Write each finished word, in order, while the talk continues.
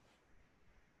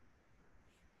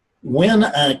When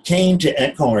I came to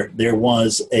Eckhart, there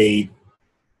was a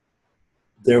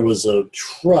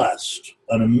trust,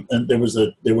 and there was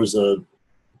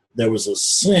a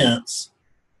sense.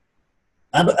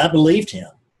 I believed him.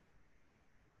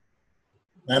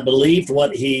 I believed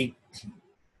what he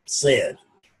said,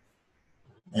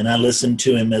 and I listened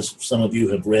to him, as some of you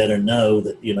have read or know,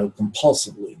 that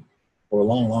compulsively for a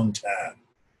long, long time.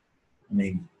 I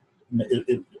mean,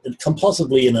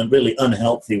 compulsively in a really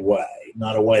unhealthy way,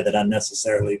 not a way that I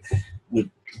necessarily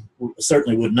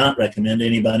certainly would not recommend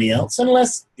anybody else,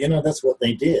 unless that's what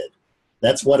they did.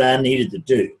 That's what I needed to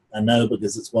do. I know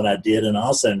because it's what I did, and I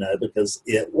also know because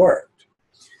it worked.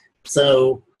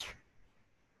 So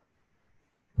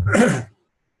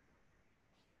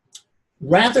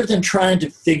rather than trying to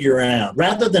figure out,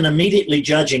 rather than immediately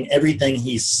judging everything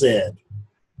he said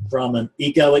from an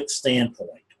egoic standpoint,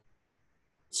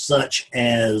 such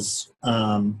as,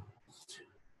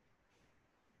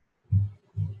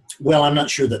 well, I'm not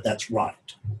sure that that's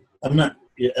right. I'm not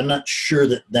sure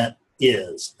that that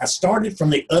is. I started from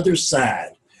the other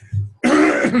side.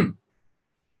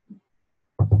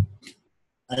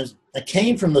 I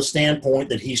came from the standpoint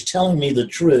that he's telling me the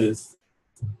truth,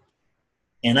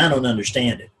 and I don't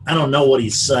understand it. I don't know what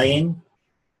he's saying,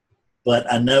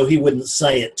 but I know he wouldn't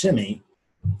say it to me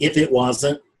if it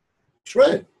wasn't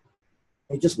true.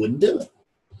 He just wouldn't do it.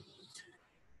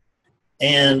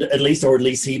 And at least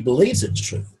he believes it's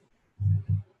true.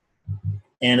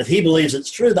 And if he believes it's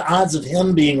true, the odds of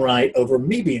him being right over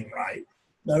me being right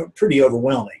are pretty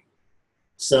overwhelming.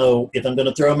 So if I'm going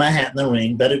to throw my hat in the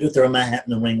ring, better to throw my hat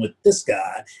in the ring with this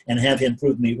guy and have him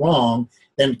prove me wrong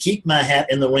than keep my hat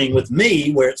in the ring with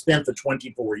me, where it's been for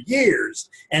 24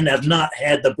 years and I've not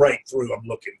had the breakthrough I'm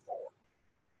looking for.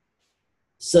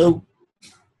 So,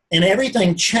 and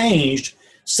everything changed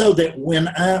so that when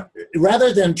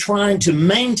rather than trying to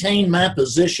maintain my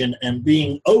position and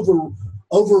being overruled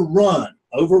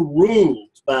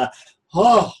by,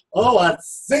 I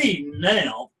see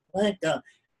now, thank God,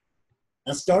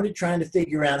 I started trying to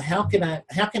figure out how can I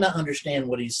understand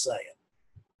what he's saying?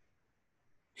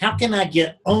 How can I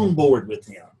get on board with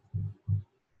him?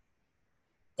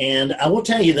 And I will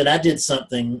tell you that I did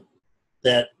something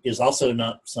that is also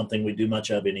not something we do much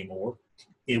of anymore,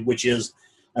 which is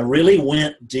I really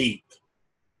went deep.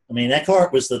 I mean,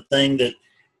 Eckhart was the thing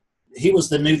he was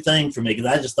the new thing for me,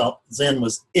 because I just thought Zen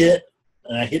was it.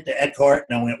 And I hit the Eckhart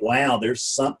and I went, wow, there's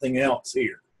something else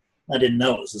here. I didn't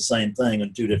know it was the same thing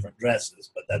in two different dresses,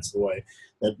 but that's the way,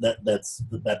 that's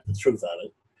the truth of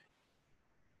it.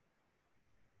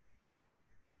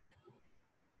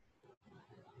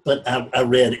 But I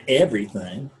read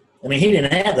everything. I mean, he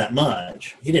didn't have that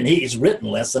much. He's written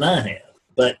less than I have,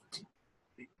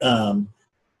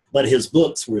 but his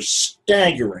books were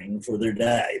staggering for their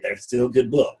day. They're still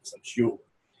good books, I'm sure.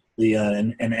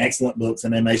 And excellent books,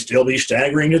 and they may still be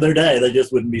staggering to their day. They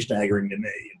just wouldn't be staggering to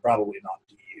me, and probably not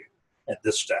to you at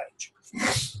this stage.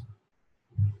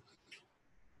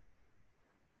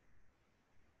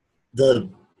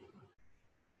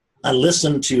 I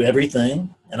listened to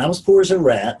everything, and I was poor as a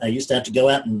rat. I used to have to go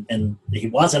out and he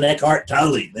wasn't Eckhart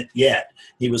Tolle yet.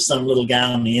 He was some little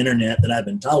guy on the internet that I've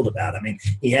been told about. I mean,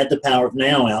 he had The Power of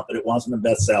Now out, but it wasn't a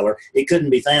bestseller. It couldn't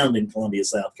be found in Columbia,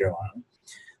 South Carolina.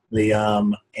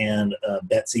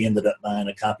 Betsy ended up buying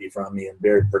a copy from me in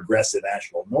very progressive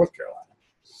Asheville, North Carolina.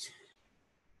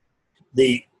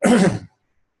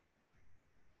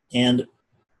 And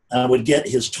I would get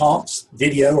his talks,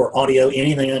 video or audio,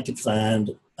 anything I could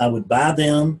find. I would buy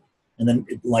them, and then,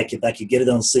 like, if I could get it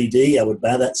on CD, I would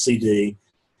buy that CD,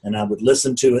 and I would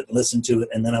listen to it,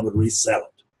 and then I would resell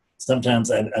it.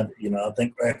 Sometimes I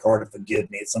think Eckhart would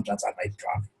forgive me. Sometimes I made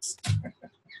copies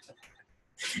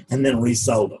and then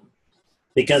resold them,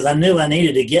 because I knew I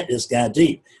needed to get this guy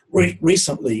deep.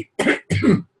 Recently,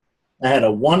 I had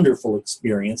a wonderful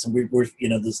experience, and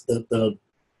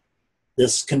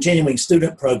this continuing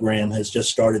student program has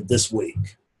just started this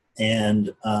week,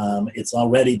 and it's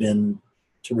already been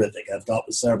terrific. I've talked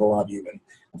with several of you, and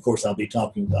of course I'll be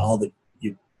talking to all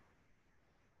you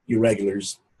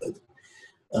regulars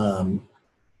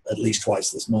at least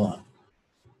twice this month.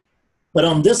 But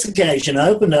on this occasion, I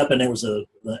opened up, and there was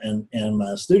and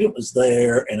my student was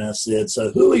there, and I said,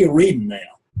 "So who are you reading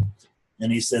now?"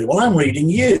 And he said, "Well, I'm reading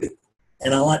you."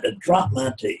 And I like to drop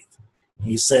my teeth.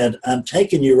 He said, "I'm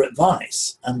taking your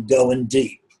advice. I'm going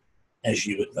deep, as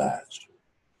you advised."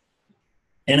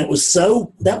 And it was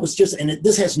so, that was just, and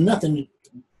this has nothing,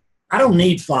 I don't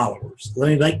need followers.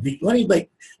 Let me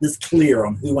make this clear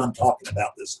on who I'm talking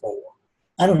about this for.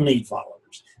 I don't need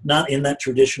followers. Not in that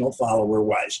traditional follower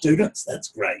way. Students, that's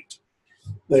great.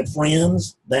 But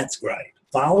friends, that's great.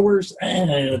 followers,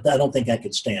 I don't think I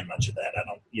could stand much of that. I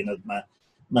don't, you know,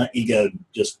 my ego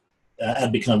just,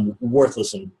 I'd become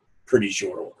worthless in pretty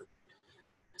short order.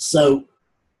 So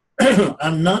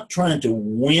I'm not trying to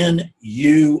win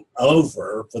you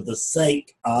over for the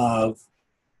sake of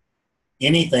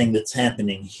anything that's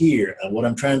happening here. And what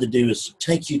I'm trying to do is to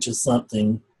take you to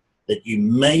something that you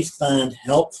may find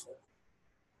helpful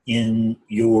in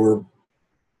your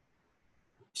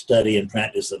study and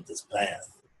practice of this path.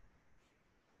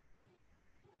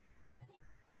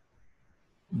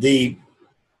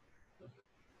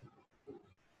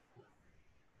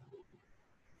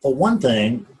 For one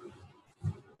thing,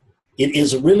 it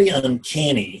is really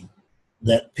uncanny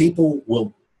that people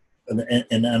will,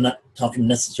 and I'm not talking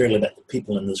necessarily about the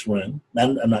people in this room.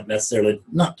 I'm not necessarily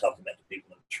not talking about the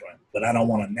people in this room, but I don't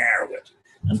want to narrow it.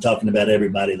 I'm talking about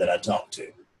everybody that I talk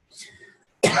to.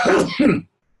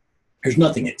 There's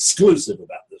nothing exclusive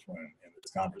about this room in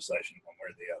this conversation, one way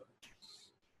or the other.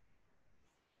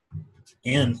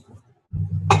 And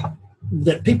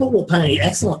that people will pay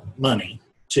excellent money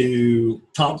to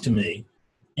talk to me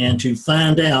and to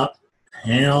find out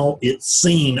how it's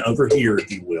seen over here,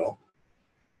 if you will.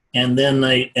 And then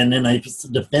they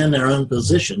defend their own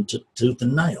position tooth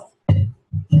and nail.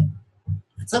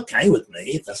 It's okay with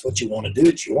me if that's what you want to do.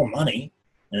 It's your money,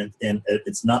 and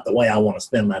it's not the way I want to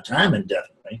spend my time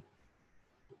indefinitely.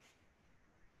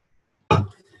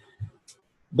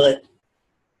 But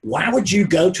why would you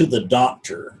go to the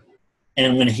doctor,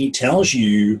 and when he tells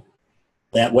you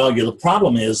that, well, the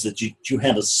problem is that you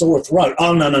have a sore throat?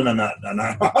 Oh, no.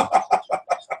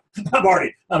 I've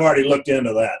already looked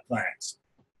into that. Thanks.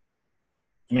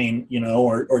 I mean, you know,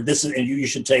 or this is, and you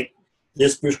should take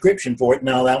this prescription for it.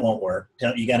 No, that won't work.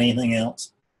 You got anything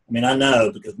else? I mean, I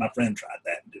know because my friend tried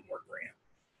that and didn't work for him.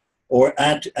 Or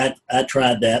I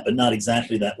tried that, but not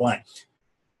exactly that way.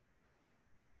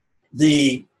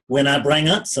 When I bring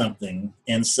up something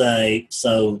and say,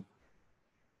 so,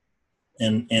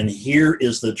 and here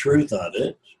is the truth of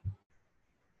it,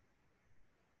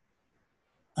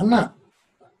 I've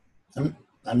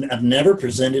never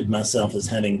presented myself as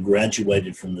having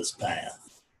graduated from this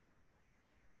path.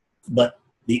 But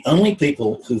the only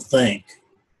people who think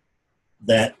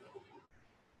that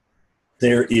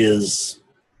there is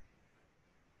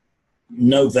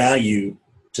no value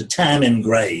to time and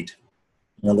grade,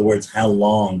 in other words, how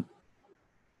long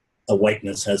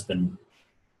awakeness has been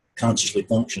consciously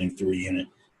functioning through a unit,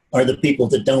 are the people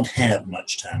that don't have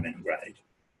much time and grade.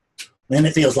 Then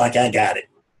it feels like I got it.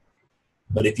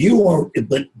 But if you are,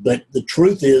 but the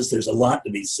truth is, there's a lot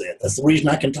to be said. That's the reason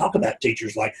I can talk about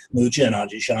teachers like Mucha and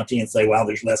Adyashanti and say, wow,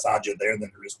 there's less Ajah there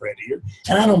than there is Fred here.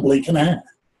 And I don't believe can I.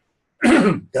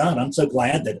 God, I'm so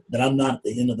glad that I'm not at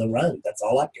the end of the road. That's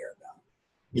all I care about.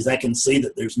 Is I can see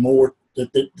that there's more,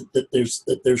 that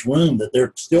there's room, that there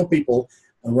are still people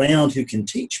around who can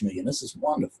teach me, and this is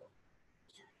wonderful.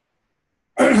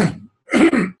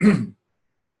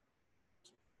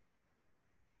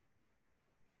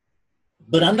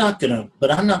 But I'm not gonna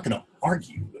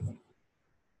argue with them.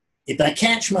 If I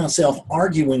catch myself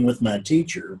arguing with my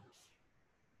teacher,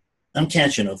 I'm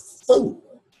catching a fool.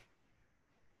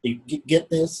 You get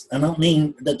this?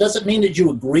 That doesn't mean that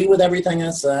you agree with everything I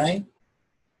say.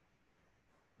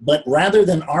 But rather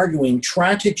than arguing,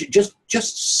 try to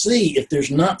just see if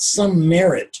there's not some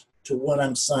merit to what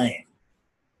I'm saying.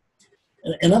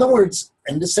 In other words,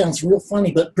 and this sounds real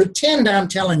funny, but pretend I'm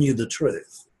telling you the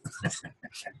truth.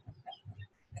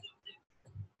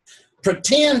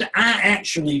 Pretend I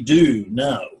actually do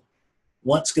know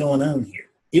what's going on here.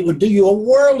 It would do you a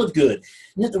world of good.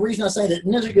 And the reason I say that,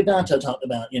 Nisargadatta talked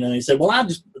about, he said, well,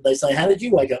 they say, how did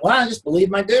you wake up? Well, I just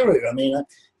believed my guru. I mean,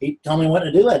 he told me what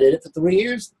to do. I did it for 3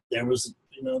 years. There was,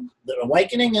 the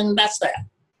awakening, and that's that.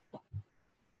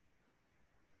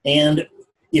 And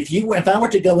if I were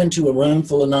to go into a room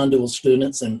full of non-dual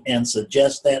students and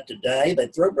suggest that today,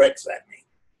 they'd throw bricks at me.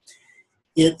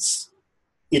 It's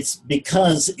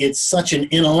because it's such an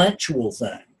intellectual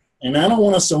thing. And I don't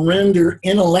want to surrender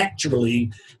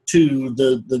intellectually to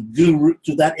the guru,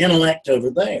 to that intellect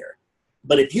over there.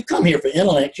 But if you come here for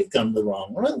intellect, you've come to the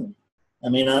wrong room. I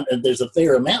mean, there's a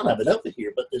fair amount of it over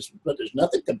here, but there's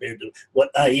nothing compared to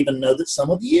what I even know that some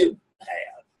of you have.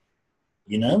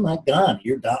 My God,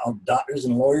 you're doctors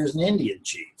and lawyers and Indian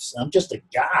chiefs. I'm just a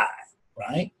guy,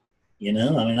 right?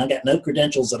 I got no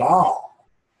credentials at all.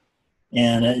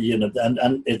 And,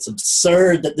 it's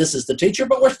absurd that this is the teacher,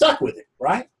 but we're stuck with it,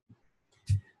 right?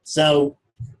 So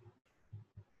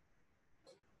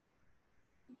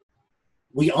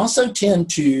we also tend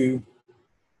to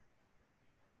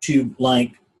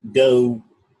go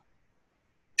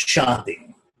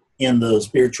shopping in the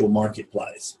spiritual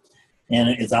marketplace.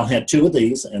 And I'll have 2 of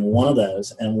these and 1 of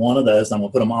those and 1 of those. I'm going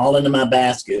to put them all into my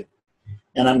basket.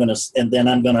 And out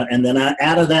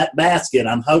of that basket,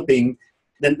 I'm hoping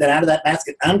that out of that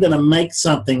basket, I'm going to make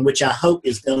something which I hope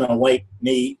is going to wake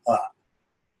me up.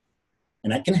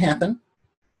 And that can happen.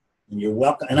 And you're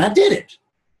welcome. And I did it.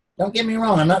 Don't get me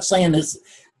wrong. I'm not saying this,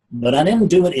 but I didn't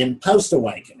do it in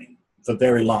post-awakening for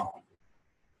very long.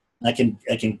 I can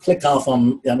click off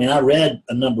on, I mean, I read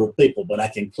a number of people, but I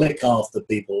can click off the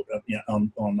people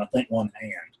on I think one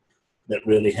hand that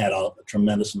really had a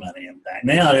tremendous amount of impact.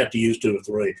 Now I'd have to use 2 or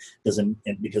 3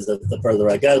 because the further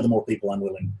I go, the more people I'm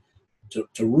willing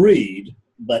to read,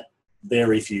 but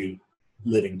very few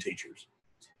living teachers.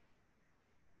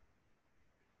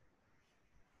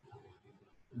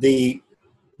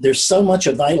 There's so much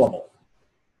available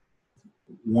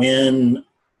when,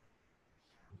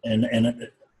 and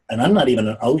I'm not even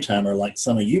an old timer like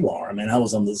some of you are. I mean, I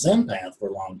was on the Zen path for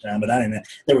a long time, but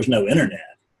there was no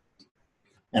internet.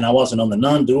 And I wasn't on the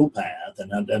non-dual path,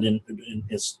 and I didn't,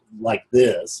 it's like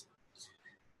this.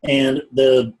 And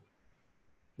the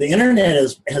internet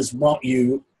has brought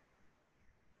you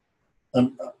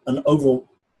an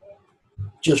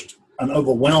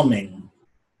overwhelming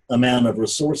amount of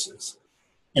resources.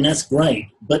 And that's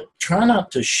great, but try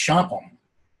not to shop them.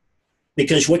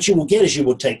 Because what you will get is you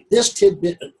will take this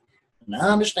tidbit, and I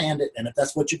understand it, and if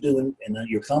that's what you're doing, and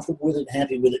you're comfortable with it,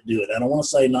 happy with it, do it. I don't want to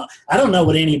say not. I don't know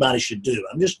what anybody should do.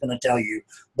 I'm just going to tell you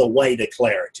the way to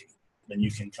clarity. Then you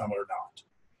can come or not.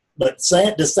 But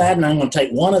deciding I'm going to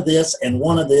take 1 of this and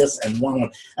 1 of this and 1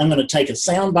 of, I'm going to take a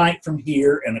sound bite from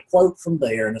here and a quote from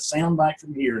there and a sound bite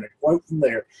from here and a quote from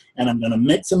there, and I'm going to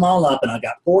mix them all up, and I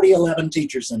got 11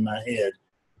 teachers in my head.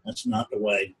 That's not the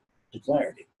way to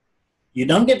clarity. You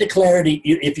don't get to clarity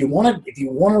if you want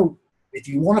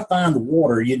to find the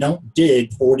water. You don't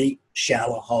dig 40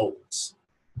 shallow holes.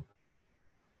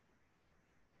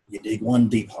 You dig 1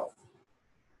 deep hole,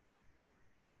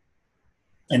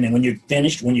 and then when you're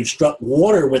finished, when you've struck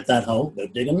water with that hole, go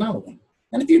dig another one.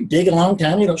 And if you dig a long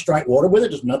time, you don't strike water with it.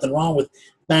 There's nothing wrong with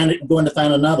going to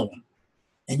find another one.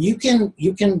 And you can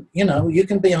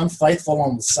be unfaithful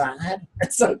on the side.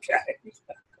 It's okay.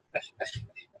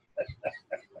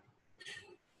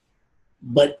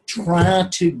 But try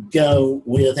to go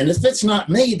with, and if it's not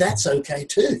me, that's okay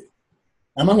too.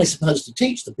 I'm only supposed to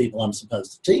teach the people I'm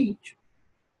supposed to teach,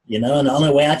 and the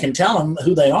only way I can tell them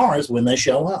who they are is when they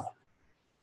show up.